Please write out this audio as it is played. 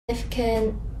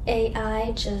Magnific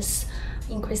AI just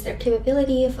increased their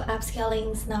capability for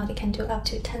upscaling. So now they can do up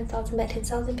to 10,000 by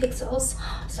 10,000 pixels.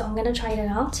 So I'm gonna try it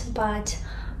out, but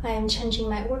I am changing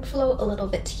my workflow a little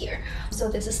bit here. So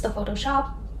this is the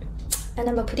Photoshop, and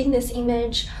I'm putting this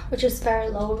image, which is very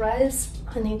low res,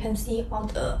 and you can see all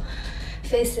the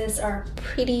faces are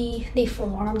pretty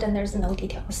deformed and there's no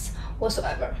details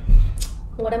whatsoever.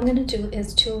 What I'm gonna do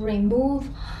is to remove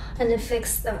and then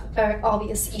fix the very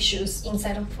obvious issues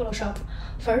inside of Photoshop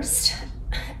first,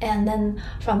 and then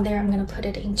from there I'm gonna put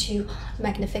it into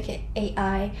Magnific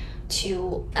AI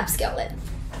to upscale it.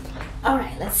 All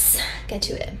right, let's get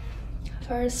to it.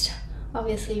 First,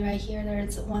 obviously right here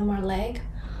there's one more leg.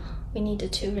 We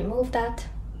needed to remove that.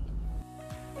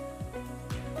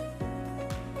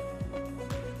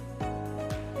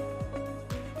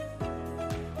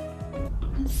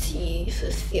 Let's see if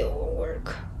the fill will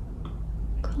work.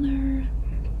 Color.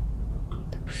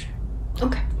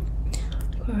 Okay.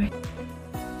 All right.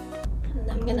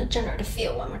 And I'm gonna generate a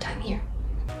fill one more time here.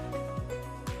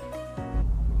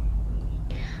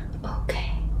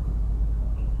 Okay.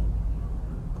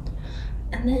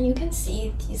 And then you can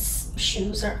see these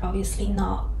shoes are obviously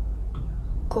not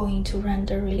going to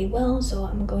render really well, so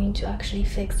I'm going to actually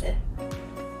fix it.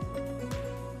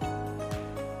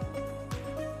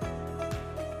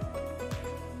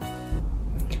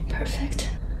 Perfect.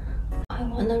 I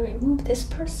want to remove this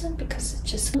person because it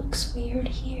just looks weird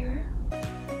here.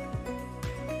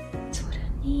 That's what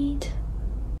I need.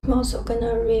 I'm also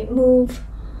gonna remove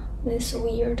this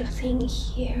weird thing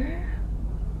here.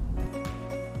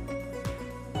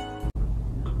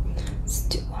 Let's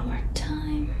do one more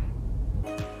time.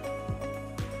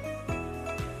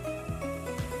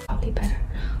 Probably better.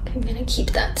 Okay, I'm gonna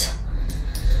keep that.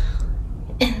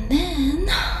 And then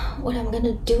what I'm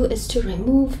gonna do is to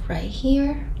remove right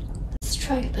here. Let's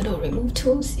try a little remove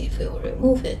tool, see if it will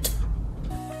remove it.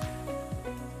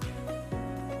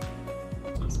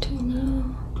 Let's do a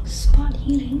little spot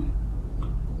healing.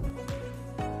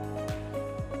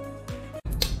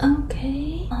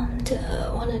 Okay, and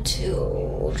I wanted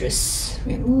to just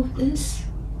remove this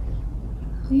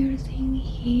weird thing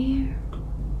here.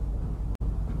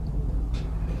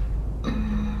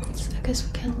 So I guess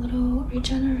we can a little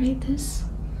regenerate this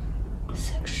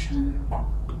section.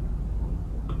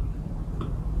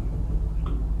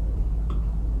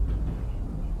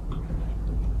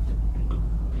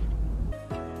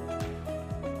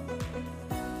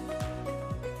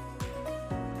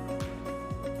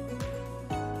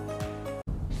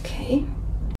 Okay,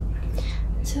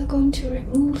 so I'm going to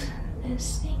remove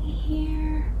this thing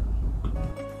here.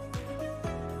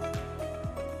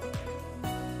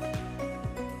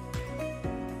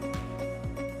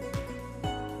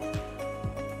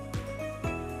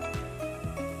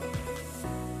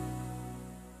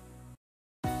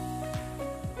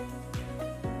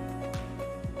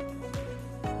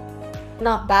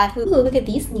 Not bad. Ooh, look at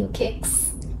these new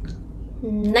kicks.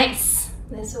 Nice.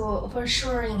 This will for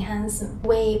sure enhance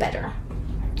way better.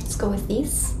 Let's go with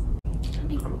these. Let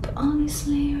me group all these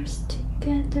layers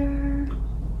together.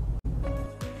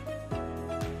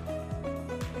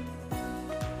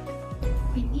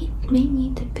 We may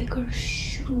need a bigger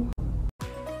shoe.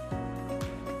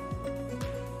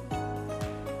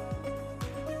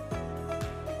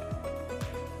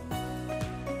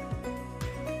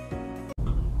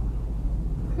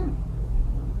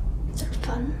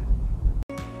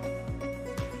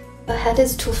 The head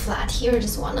is too flat here,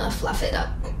 just wanna fluff it up.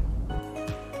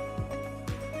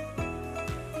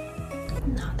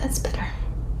 No, that's better.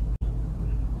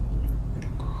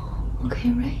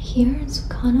 Okay, right here it's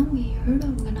kinda weird.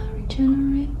 I'm gonna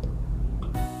regenerate.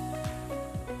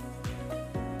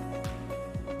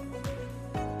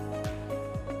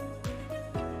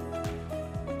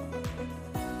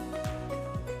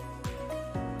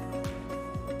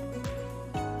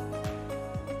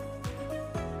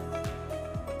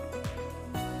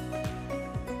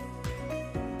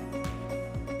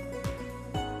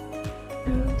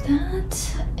 Remove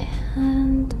that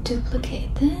and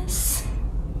duplicate this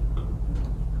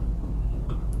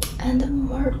and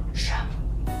merge.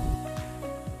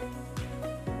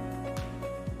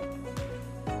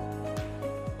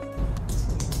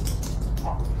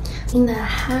 In a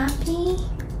happy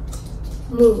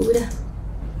mood.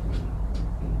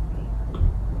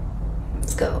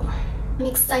 Let's go. I'm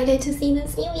excited to see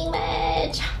this new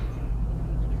image.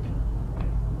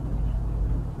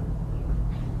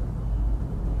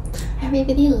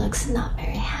 Everybody looks not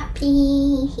very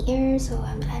happy here, so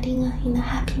I'm adding in a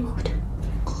happy mood.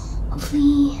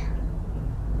 Hopefully,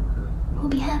 we'll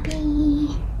be happy.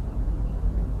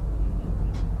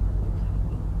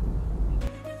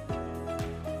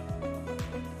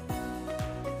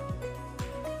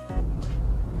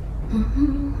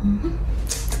 I'm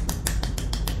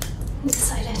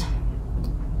excited.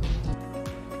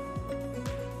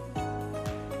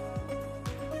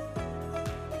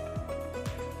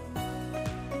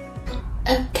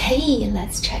 Okay,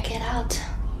 let's check it out.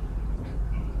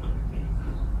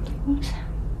 Oops.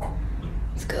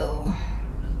 Let's go.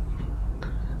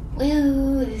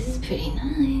 Whoa, this is pretty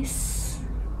nice.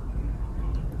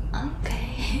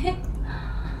 Okay.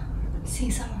 See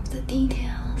some of the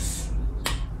details.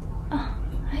 Oh,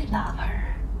 I love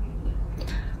her.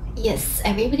 Yes,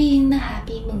 everybody in a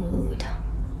happy mood.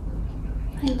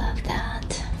 I love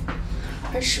that.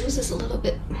 Her shoes is a little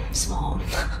bit small.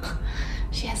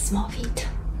 She has small feet.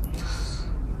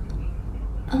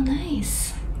 Oh,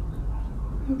 nice.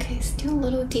 Okay, still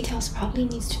little details probably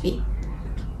needs to be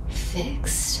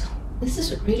fixed. This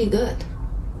is really good.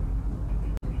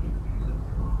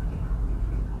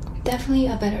 Definitely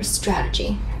a better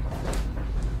strategy.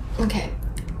 Okay,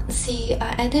 see, I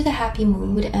added a happy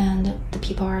mood and the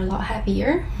people are a lot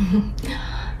happier.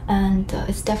 And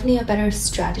it's definitely a better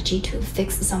strategy to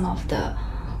fix some of the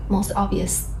most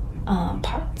obvious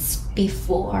parts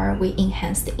before we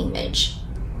enhance the image.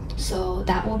 So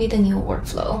that will be the new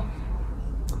workflow.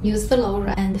 Use the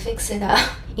low-res and fix it up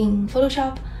in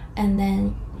Photoshop and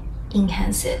then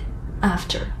enhance it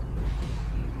after.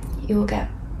 You will get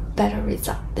better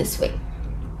result this way.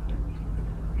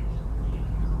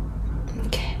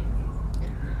 Okay.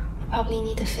 Probably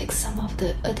need to fix some of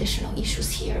the additional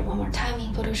issues here one more time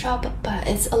in Photoshop, but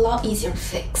it's a lot easier to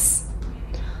fix.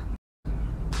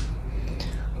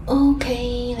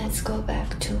 Okay, let's go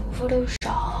back to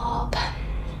Photoshop.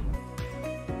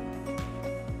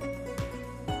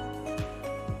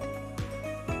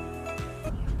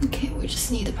 Okay, we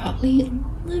just need probably a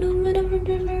little bit of a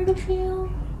generative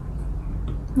feel.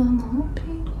 I'm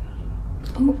hoping.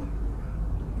 Oh.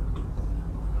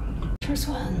 First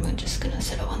one, we're just gonna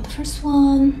settle on the first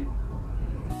one.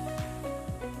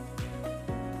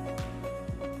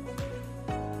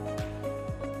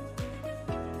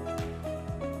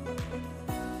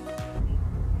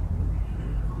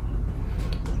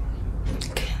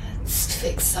 Okay, let's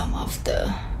fix some of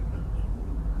the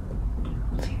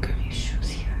finger issues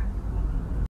here.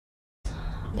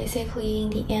 Basically, in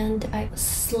the end, I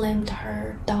slimmed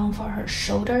her down for her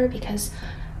shoulder because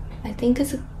I think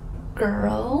it's a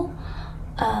girl.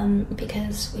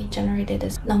 Because we generated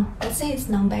this, let's say it's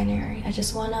non-binary. I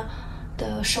just wanna,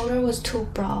 the shoulder was too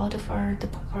broad for the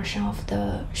proportion of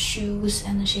the shoes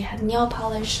and she had nail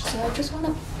polish, so I just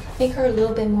wanna make her a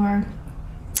little bit more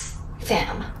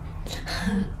femme.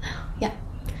 Yeah.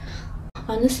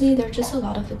 Honestly, there are just a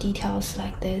lot of details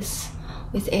like this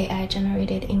with AI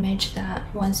generated image that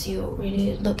once you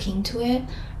really look into it,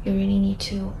 you really need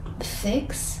to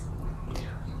fix.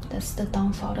 That's the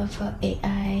downfall of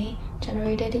AI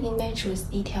generated image with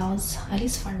details, at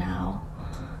least for now.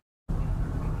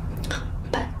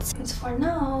 But since for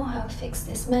now, I'll fix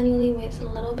this manually with a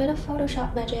little bit of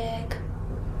Photoshop magic.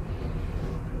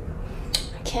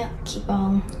 I can't keep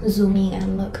on zooming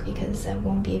and look because I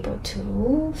won't be able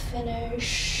to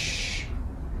finish.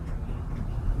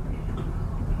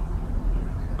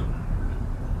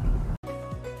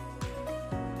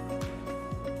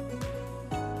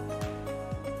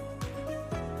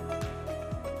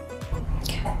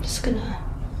 Okay, I'm just gonna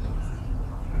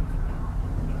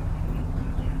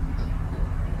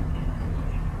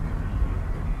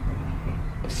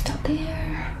stop there.